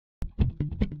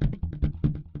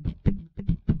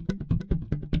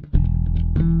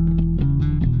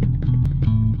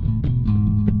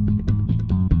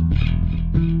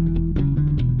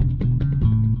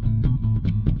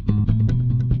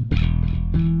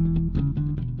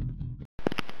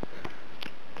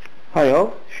Hi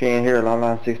all, Shane here at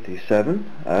T62.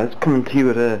 It's coming to you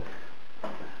with an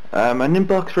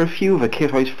inbox for a few of a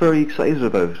kit I was very excited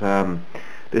about.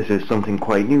 This is something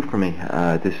quite new for me.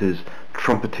 This is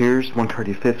Trumpeter's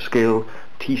 1/35th scale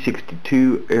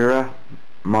T62 ERA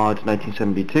Mod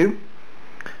 1972.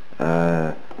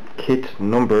 Kit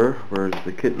number, where's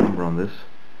the kit number on this?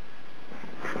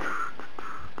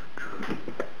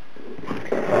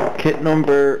 Kit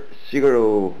number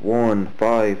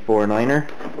 01549er.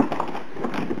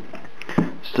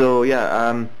 So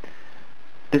yeah,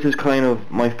 this is kind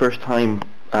of my first time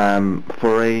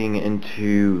foraying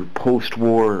into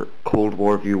post-war, Cold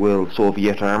War, if you will,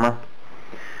 Soviet armour.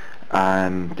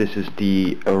 This is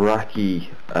the Iraqi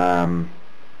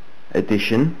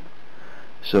edition.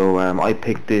 So I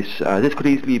picked this. This could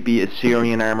easily be a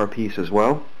Syrian armour piece as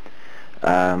well.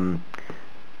 So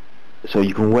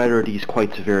you can weather these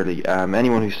quite severely.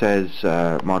 Anyone who says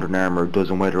modern armour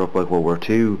doesn't weather up like World War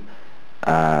II,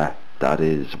 that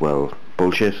is, well,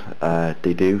 bullshit.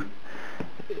 They do.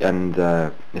 And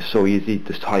it's so easy.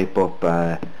 Just type up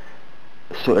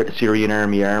Syrian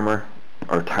army armour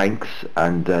or tanks,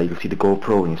 and you'll see the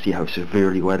GoPro and you'll see how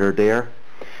severely weathered they are.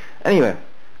 Anyway,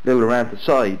 little rant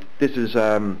aside, this is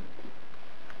a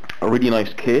really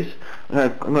nice kit.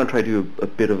 I'm going to try to do a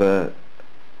bit of an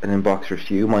inbox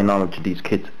review. My knowledge of these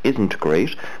kits isn't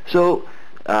great. So,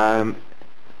 the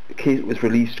kit was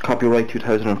released copyright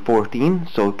 2014,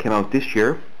 so it came out this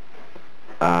year.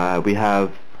 We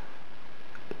have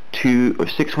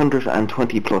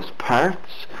 620 plus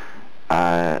parts,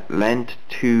 length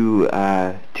to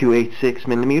 286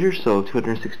 millimeters, so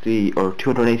 260 or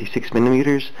 286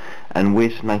 millimeters, and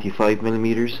width 95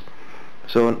 millimeters.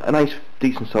 So a nice,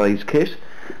 decent sized kit.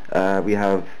 We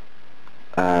have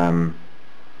a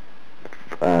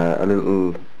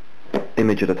little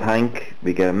image of the tank.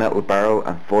 We get a metal barrel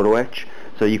and photo etch.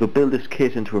 So you could build this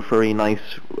kit into a very nice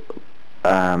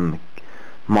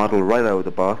model right out of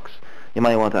the box. You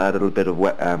might want to add a little bit of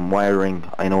wiring,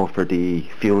 I know, for the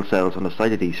fuel cells on the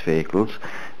side of these vehicles,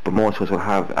 but most of us will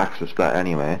have access to that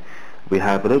anyway. We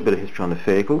have a little bit of history on the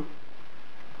vehicle,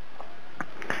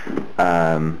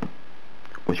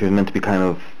 which was meant to be kind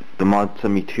of, the Mod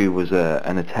 72 was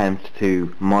an attempt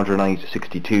to modernise the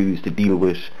 62s to deal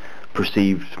with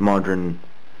perceived modern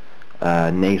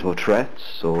NATO threats.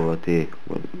 So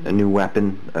a new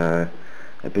weapon, I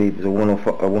believe it was a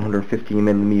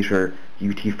 150mm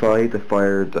UT5 that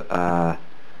fired, I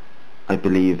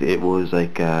believe it was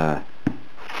like,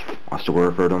 what's the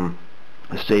word for them,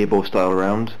 a Sabo style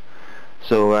round.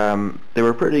 So they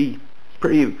were pretty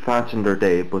fast in their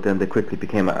day, but then they quickly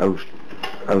became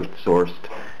outsourced.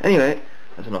 Anyway,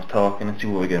 that's enough talking. Let's see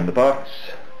what we get in the box.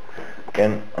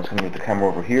 Again, I'm just going to move the camera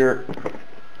over here.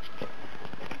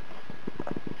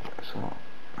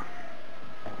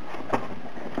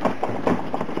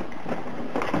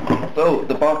 So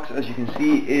the box, as you can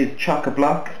see, is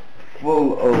chock-a-block,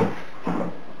 full of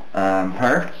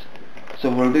parts. So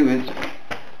what I'll do is,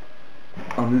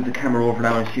 I'll move the camera over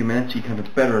now in a few minutes so you can have a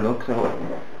better look. So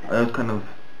that's kind of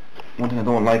one thing I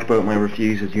don't like about my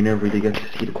reviews, is you never really get to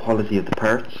see the quality of the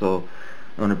parts. So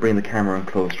I'm going to bring the camera in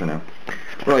closer now.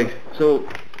 Right, so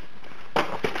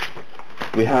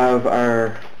we have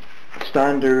our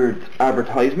standard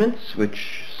advertisements,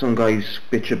 which some guys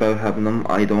bitch about having them.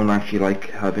 I don't actually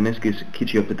like having this,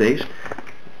 keeps you up to date.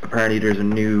 Apparently there's a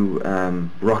new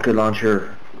rocket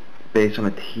launcher based on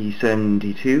a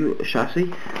T62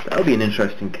 chassis. That'll be an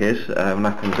interesting kit when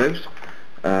that comes out.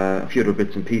 A few other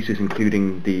bits and pieces,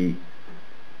 including the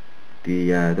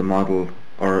model,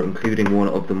 or including one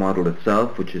of the model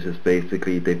itself, which is just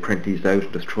basically they print these out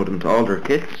and just throw them into all their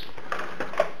kits.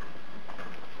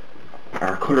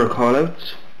 Our colour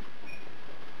callouts.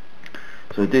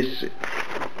 So this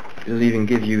doesn't even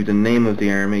give you the name of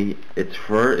the army it's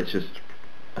for. It's just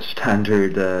a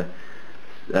standard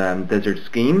desert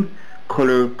scheme.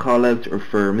 Colour callouts are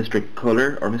for Mr.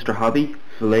 Colour or Mr. Hobby,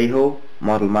 Vallejo,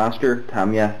 Model Master,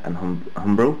 Tamiya, and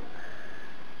Umbro.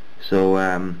 So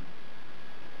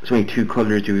there's only two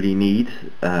colours you really need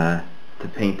to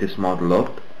paint this model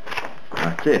up.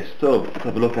 That's it. So let's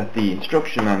have a look at the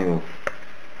instruction manual.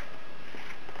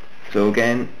 So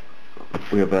again,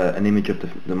 we have an image of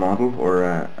the model, or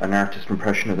an artist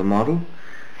impression of the model.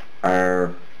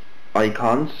 Our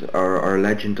icons, or our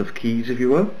legend of keys, if you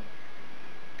will.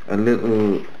 A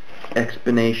little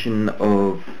explanation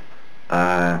of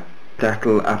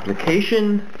dactyl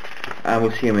application, and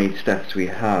we'll see how many steps we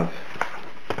have.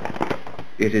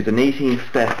 It is an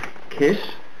 18-step kit.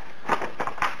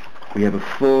 We have a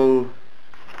full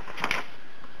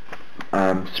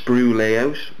sprue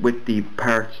layout with the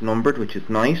parts numbered, which is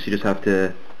nice. You just have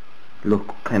to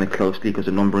look kind of closely because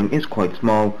the numbering is quite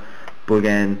small, but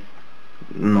again,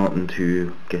 nothing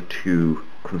to get too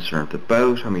concerned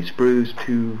about. How many sprues?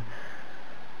 2,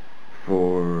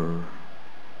 4,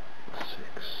 6,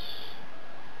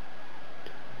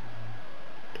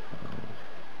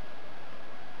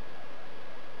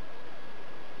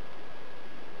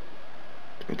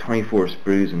 24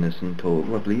 sprues in this in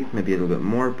total, I believe, maybe a little bit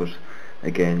more, but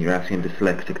again, you're asking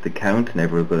dyslexic to count,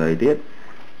 never a good idea.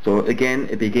 So again,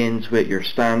 it begins with your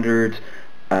standard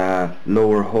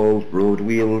lower hull road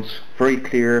wheels, very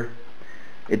clear.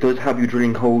 It does have you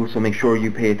drilling holes, so make sure you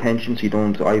pay attention so you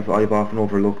don't. I've often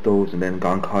overlooked those and then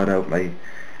gone caught out like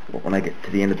when I get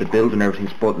to the end of the build and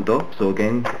everything's buttoned up. So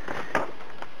again,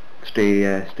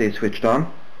 stay switched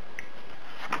on.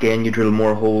 Again, you drill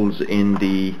more holes in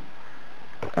the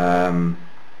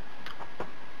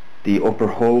upper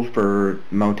hull for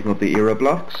mounting up the ERA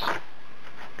blocks.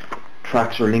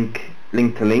 Tracks are link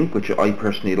to link, which I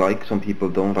personally like. Some people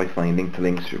don't. I find link to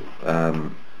links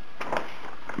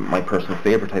my personal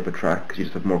favourite type of track because you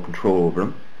just have more control over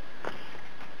them.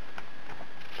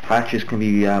 Hatches can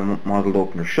be modelled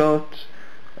open or shut.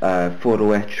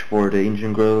 Photo etch for the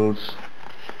engine grills.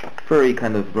 Very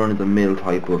kind of run-of-the-mill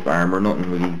type of armour, nothing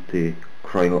really to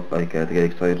cry up like to get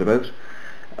excited about.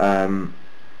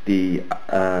 The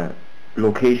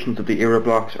locations of the ERA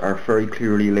blocks are very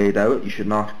clearly laid out. You should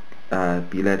not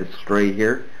be led astray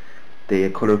here. They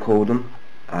colour code them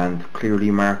and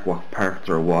clearly mark what parts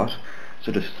are what.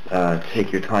 So just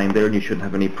take your time there and you shouldn't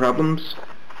have any problems.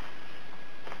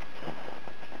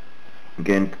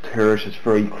 Again, the turret is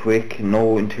very quick,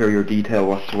 no interior detail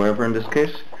whatsoever in this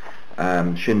kit.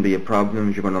 Shouldn't be a problem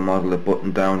if you're going to model it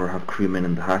button down or have crewmen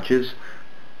in the hatches.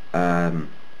 So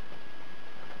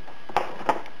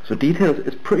details,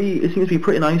 it seems to be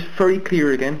pretty nice, very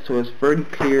clear again, so it's very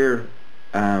clear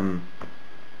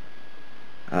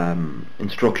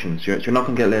instructions. You're not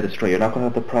going to get led astray, you're not going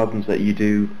to have the problems that you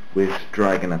do with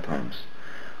Dragon at times.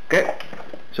 Okay,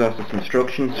 so that's just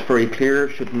instructions, very clear,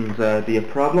 shouldn't be a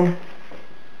problem.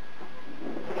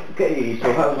 Okay,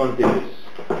 so how I'm going to do this?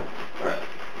 Right.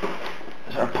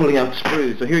 Start pulling out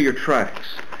sprues. So here are your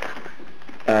tracks.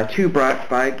 2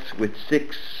 bags with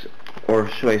 6, or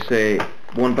should I say,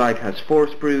 one bag has 4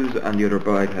 sprues and the other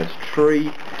bag has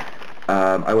 3.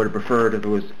 I would have preferred if it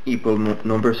was equal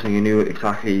numbers so you knew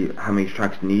exactly how many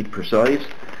tracks you need per size.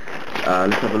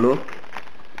 Let's have a look.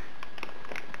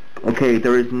 Okay,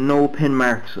 there is no pin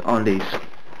marks on these.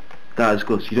 That is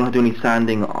good. So you don't have to do any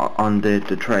sanding on the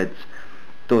treads.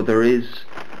 Though there is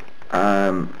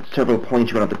several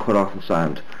points you're going to have to cut off and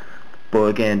sand. But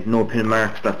again, no pin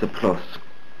marks, that's a plus.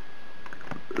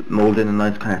 Moulded in a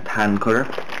nice kind of tan colour.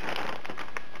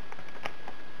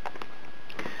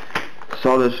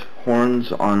 Solid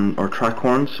horns or track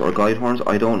horns or guide horns.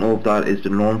 I don't know if that is the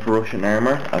norm for Russian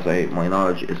armour, as my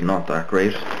knowledge is not that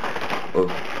great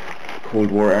of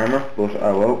Cold War armour, but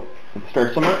well, let's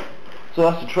start somewhere. So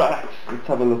that's the tracks. Let's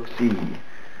have a look, see.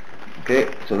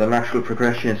 Okay, so the natural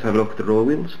progression is to have a look at the roll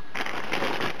wheels.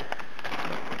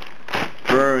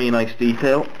 Very nice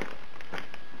detail.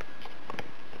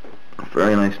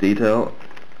 Very nice detail.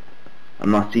 I'm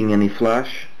not seeing any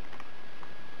flash.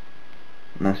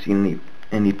 I'm not seeing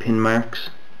any pin marks.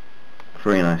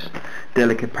 Very nice.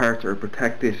 Delicate parts are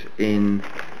protected in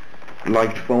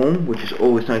light foam, which is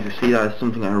always nice to see. That is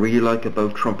something I really like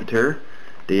about Trumpeter.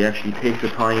 They actually take the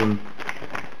time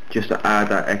just to add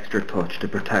that extra touch to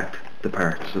protect the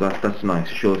parts. So that's nice.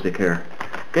 It shows they care.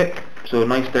 Okay, so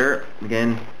nice there.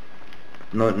 Again,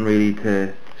 nothing really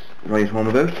to write home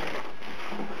about.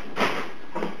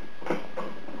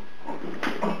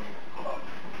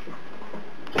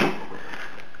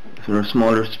 For a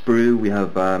smaller sprue, we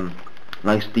have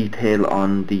nice detail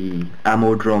on the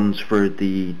ammo drums for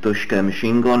the Dushka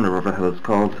machine gun, or whatever the hell it's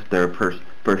called, their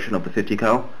version of the 50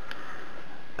 cal.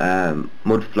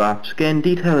 Mud flaps, again,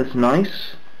 detail is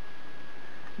nice.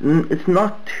 It's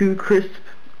not too crisp.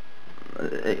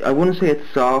 I wouldn't say it's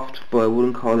soft, but I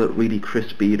wouldn't call it really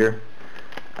crisp either.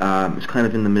 It's kind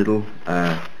of in the middle.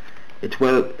 It's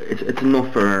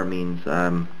enough for our means.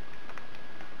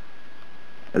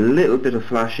 A little bit of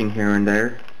flashing here and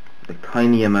there, like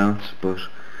tiny amounts, but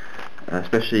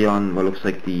especially on what looks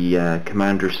like the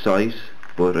commander's sight,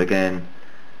 but again,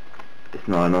 it's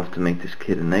not enough to make this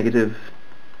kit a negative.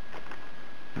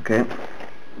 Okay.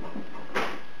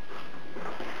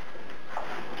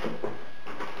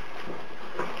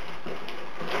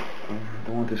 I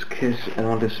don't want this kit, I don't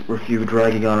want this review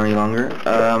dragging on any longer.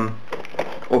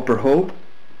 Upper hull.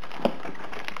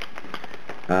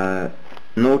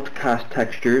 Note cast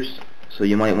textures, so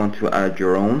you might want to add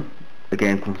your own.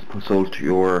 Again, consult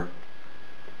your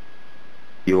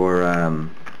your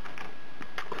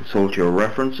consult your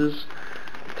references.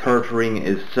 Third ring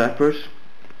is separate.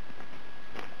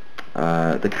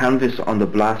 The canvas on the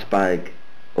blast bag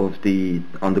on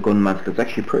the gun mantle is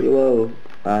actually pretty well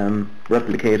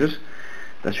replicated.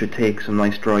 That should take some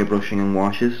nice dry brushing and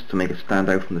washes to make it stand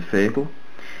out from the vehicle.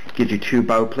 It gives you two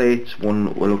bow plates,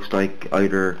 one what looks like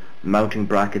either mounting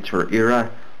brackets for ERA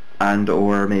and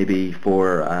or maybe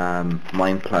for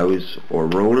mine plows or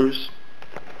rollers.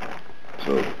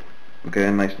 So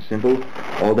again, nice and simple.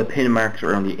 All the pin marks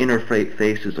are on the inner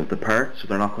faces of the part, so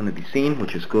they're not going to be seen,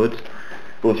 which is good.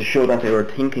 But to show that they were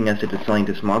thinking as they designed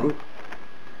this model.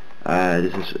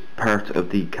 This is part of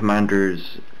the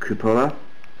commander's cupola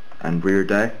and rear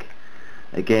deck.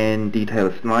 Again, detail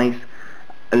is nice.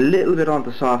 A little bit on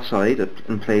the soft side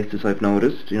in places I've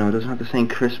noticed. You know, it doesn't have the same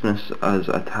crispness as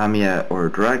a Tamiya or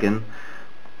a Dragon,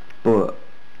 but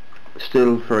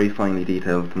still very finely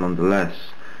detailed nonetheless.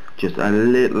 Just a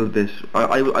little bit,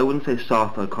 I wouldn't say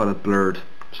soft, I'd call it blurred,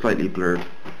 slightly blurred.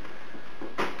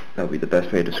 That would be the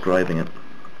best way of describing it.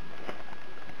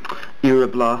 ERA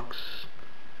blocks,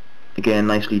 again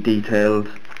nicely detailed.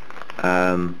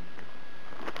 Nothing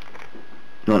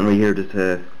really here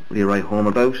to really write home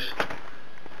about.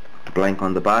 Blank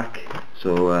on the back,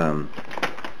 so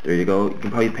there you go. You can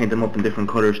probably paint them up in different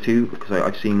colours too, because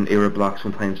I've seen ERA blocks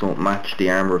sometimes don't match the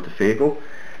armour of the vehicle.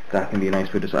 That can be a nice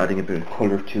way of just adding a bit of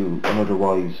colour to an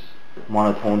otherwise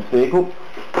monotone vehicle.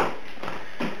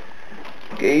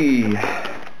 Okay,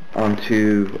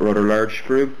 onto a rather large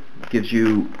sprue. Gives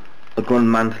you a gun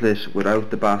mantlet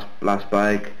without the blast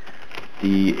bag.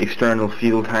 The external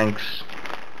fuel tanks,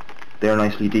 they're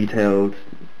nicely detailed.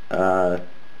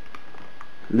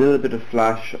 Little bit of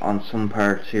flash on some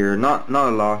parts here, not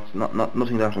a lot,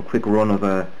 nothing that a quick run of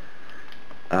a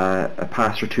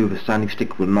pass or two of a standing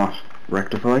stick will not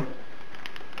rectify.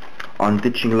 On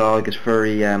ditching log is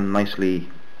very nicely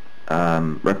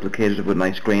replicated with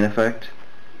nice grain effect.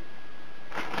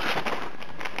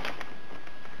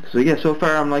 So yeah, so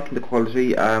far I'm liking the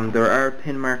quality. There are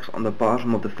pin marks on the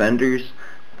bottom of the fenders,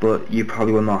 but you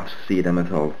probably will not see them at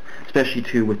all, especially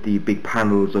too with the big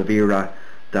panels of ERA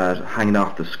that hanging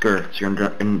off the skirts. You're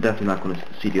definitely not going to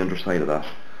see the underside of that.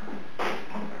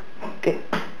 Okay.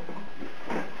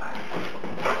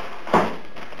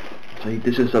 So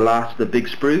this is the last of the big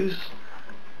sprues.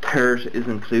 Third is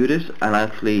included, and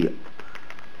actually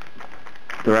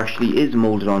there actually is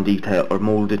molded on detail or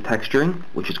molded texturing,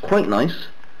 which is quite nice.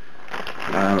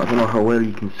 I don't know how well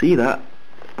you can see that,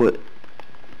 but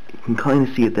you can kind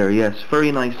of see it there. Yes,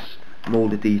 very nice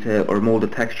molded detail or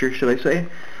molded texture, should I say.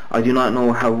 I do not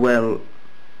know how well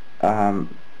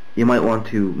you might want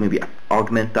to maybe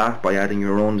augment that by adding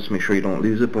your own, just to make sure you don't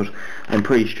lose it, but I'm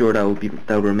pretty sure that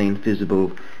will remain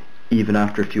visible even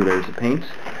after a few layers of paint.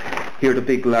 Here the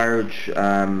big large bit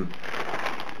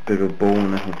of a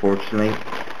bone, unfortunately.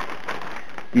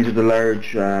 These are the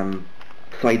large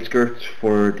side skirts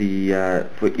for the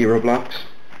for ERA blocks.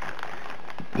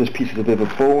 This piece has a bit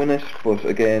of a bow in it, but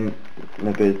again,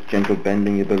 a bit of gentle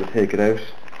bending, you'll be able to take it out.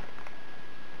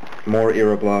 More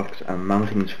ERA blocks and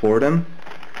mountings for them,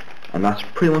 and that's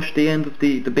pretty much the end of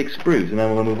the big sprues. And then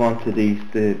we're going to move on to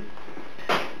the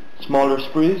smaller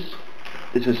sprues.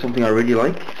 This is something I really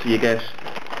like. So you get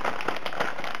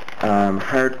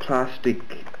hard plastic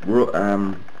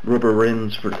rubber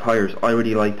rims for the tires. I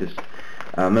really like this.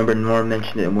 Remember Norm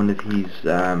mentioned it in one of his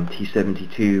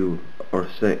T62 or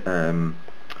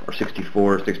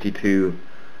 64, 62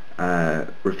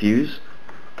 reviews,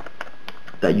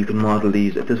 that you can model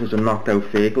these. If this was a knocked out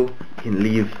vehicle, you can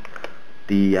leave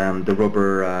the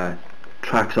rubber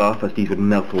tracks off, as these would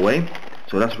melt away.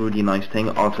 So that's a really nice thing.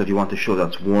 Also, if you want to show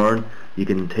that's worn, you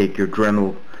can take your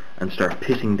Dremel and start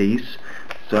pitting these.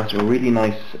 So that's a really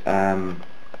nice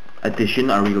addition.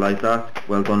 I really like that.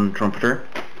 Well done, Trumpeter.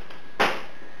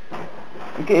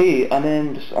 Okay, and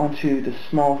then just onto the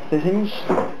small fittings.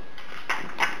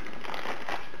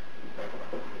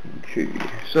 Okay,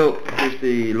 so here's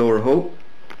the lower hull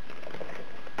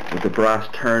with the brass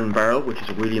turn barrel, which is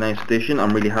a really nice addition.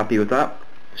 I'm really happy with that.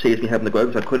 Saves me having to go out,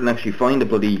 because I couldn't actually find a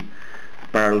bloody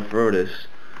barrel for this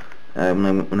when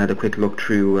I had a quick look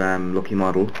through Lucky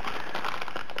Model.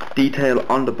 Detail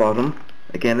on the bottom,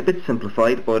 again a bit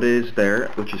simplified, but it is there,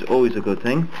 which is always a good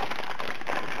thing.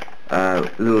 A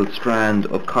little strand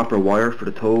of copper wire for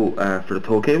the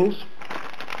tow cables.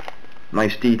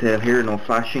 Nice detail here, no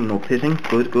flashing, no pitting.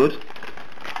 Good.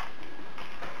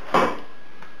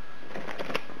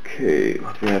 Okay,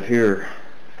 what do we have here?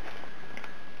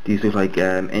 These look like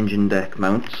engine deck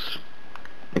mounts.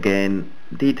 Again,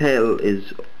 detail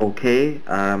is okay.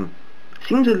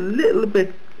 Seems a little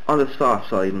bit on the soft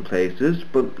side in places,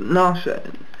 but not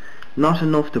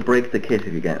enough to break the kit,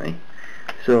 if you get me.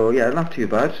 So yeah, not too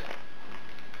bad.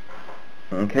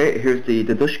 Okay, here's the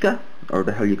Dushka, or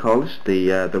the hell you call it,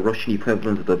 the Russian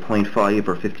equivalent of the .5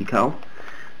 or 50 cal.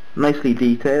 Nicely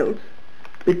detailed,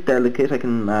 bit delicate. I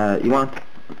can you want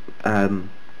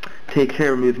take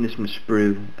care of moving this from the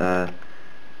sprue,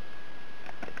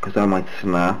 because that might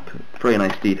snap. Very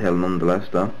nice detail nonetheless,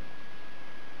 though.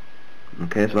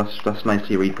 Okay, so that's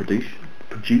nicely produced.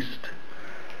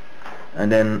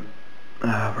 And then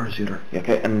where's the other?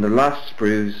 Okay, and the last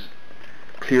sprues,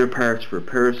 clear parts for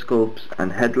periscopes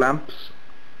and headlamps.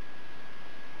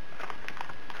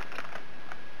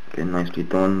 Okay, nicely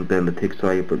done. Then the thick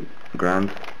side, but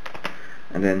grand.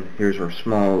 And then here's our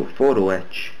small photo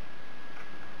etch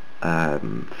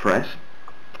fret.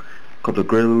 A couple of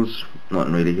grills,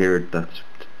 nothing really here that's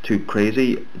too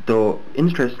crazy, though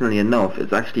interestingly enough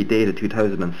it's actually dated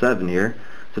 2007 here,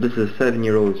 so this is a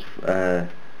 7-year-old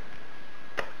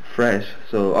fret,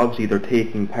 so obviously they're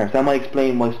taking parts. That might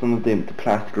explain why some of the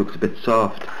plastic looks a bit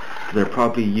soft. They're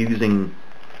probably using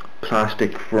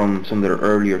plastic from some of their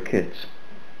earlier kits.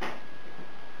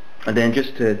 And then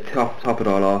just to top it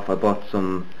all off, I bought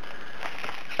some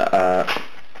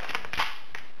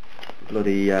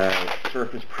bloody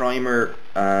surface primer,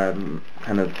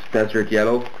 kind of desert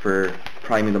yellow, for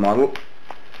priming the model,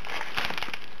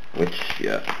 which,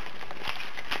 yeah,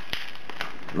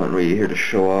 not really here to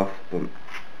show off, but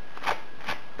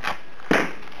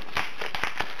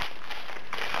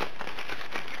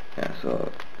yeah,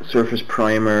 so surface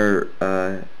primer,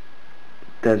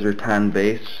 desert tan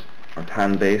base, or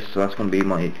tan base, so that's going to be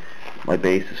my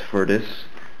basis for this.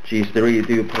 Geez, they really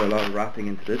do put a lot of wrapping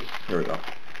into this. There we go.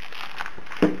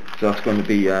 So that's going to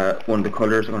be one of the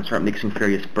colours. I'm going to start mixing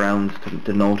various browns to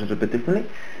denote it a bit differently.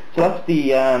 So that's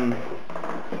the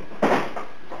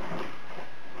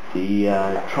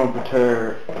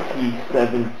Trumpeter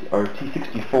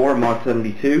T64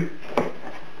 Mod.72.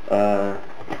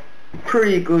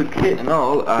 Pretty good kit and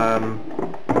all.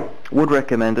 Would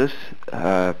recommend it.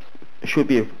 It should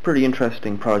be a pretty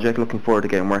interesting project. Looking forward to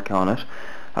getting work on it.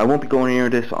 I won't be going near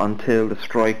this until the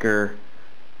Striker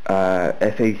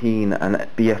F18 and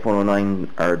BF109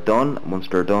 are done. Once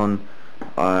they're done,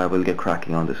 we'll get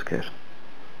cracking on this kit.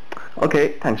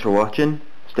 Okay, thanks for watching.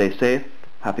 Stay safe,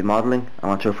 happy modelling, and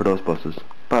watch out for those buses.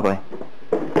 Bye bye.